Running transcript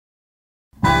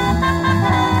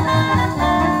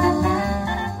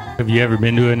Have you ever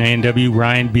been to an A&W,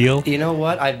 Ryan Beil? You know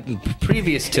what?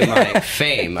 Previous to my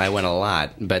fame, I went a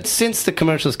lot. But since the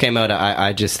commercials came out,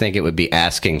 I just think it would be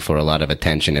asking for a lot of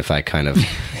attention if I kind of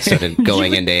started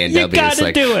going into A&W. You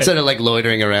gotta do it. Sort of like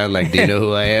loitering around, like, do you know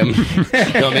who I am? Do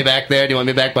you want me back there? Do you want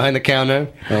me back behind the counter?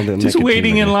 Just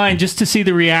waiting in line just to see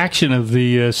the reaction of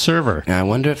the server. I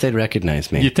wonder if they'd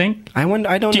recognize me. You think? I don't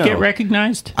know. Do you get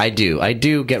recognized? I do. I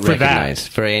do get recognized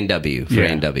for A&W. For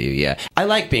A&W, yeah. I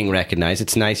like being recognized.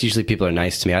 It's nice. Usually people are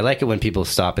nice to me. I like it when people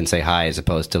stop and say hi as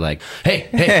opposed to like,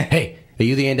 hey, are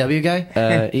you the A&W guy?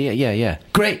 Yeah.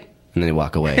 Great. And then they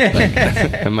walk away.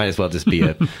 Like, I might as well just be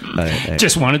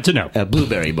just wanted to know. A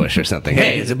blueberry bush or something.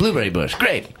 Hey, it's a blueberry bush.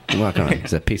 Great. Walk on.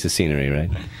 It's a piece of scenery,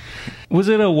 right? Was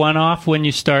it a one-off when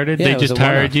you started? Yeah, they just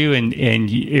hired you, and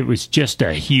it was just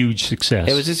a huge success.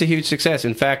 It was just a huge success.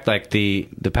 In fact, like the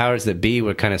powers that be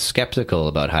were kind of skeptical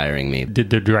about hiring me. Did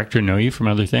the director know you from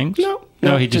other things?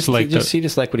 No, he just liked he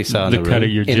just liked what he saw in the room. cut of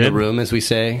your jib? In the room, as we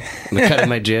say. The cut of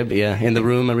my jib, yeah. In the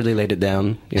room, I really laid it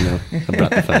down. You know, I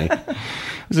brought the funny.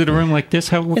 Is it a room like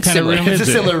this? What kind of room is it? It's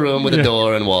a similar room with a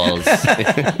door and walls.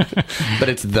 But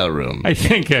it's the room. I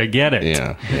think I get it.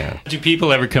 Yeah. Do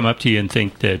people ever come up to you and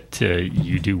think that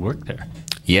you do work there?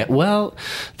 Yeah, well,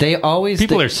 they always...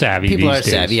 People are savvy these days. People are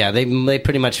savvy, yeah. They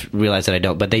pretty much realize that I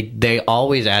don't. But they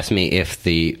always ask me if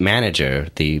the manager,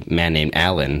 the man named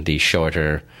Alan, the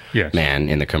shorter... Yes. Man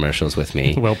in the commercials with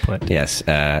me. Well put. Yes.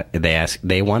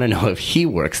 They want to know if he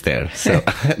works there. So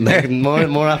like,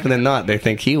 more often than not, they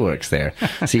think he works there.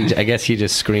 So I guess he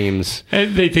just screams.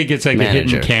 And they think it's like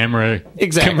manager. a hidden camera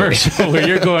commercial where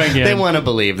you're going in. They want to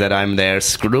believe that I'm there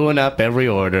screwing up every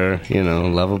order. You know,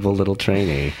 lovable little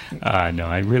trainee. No,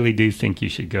 I really do think you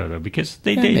should go though because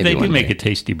they do make a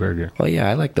tasty burger. Well, yeah,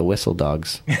 I like the whistle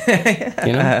dogs.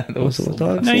 You know, the whistle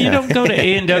dogs. No, you don't go to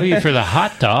A&W for the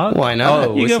hot dog. Why not?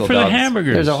 Oh, you go for the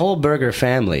hamburgers. There's a whole burger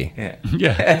family. Yeah.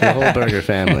 The whole burger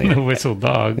family. The whistle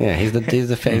dog. Yeah, he's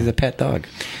the pet dog.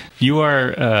 You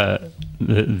are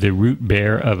the root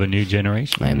bear of a new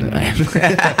generation.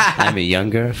 I'm a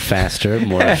younger, faster,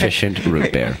 more efficient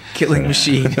root bear. Killing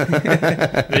machine.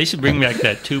 They should bring back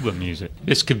that tuba music.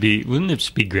 Wouldn't this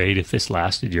be great if this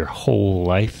lasted your whole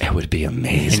life? It would be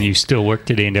amazing. And you still worked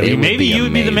at A&W. Maybe you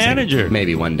would be the manager.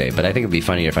 Maybe one day, but I think it would be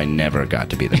funnier if I never got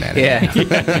to be the manager. Yeah.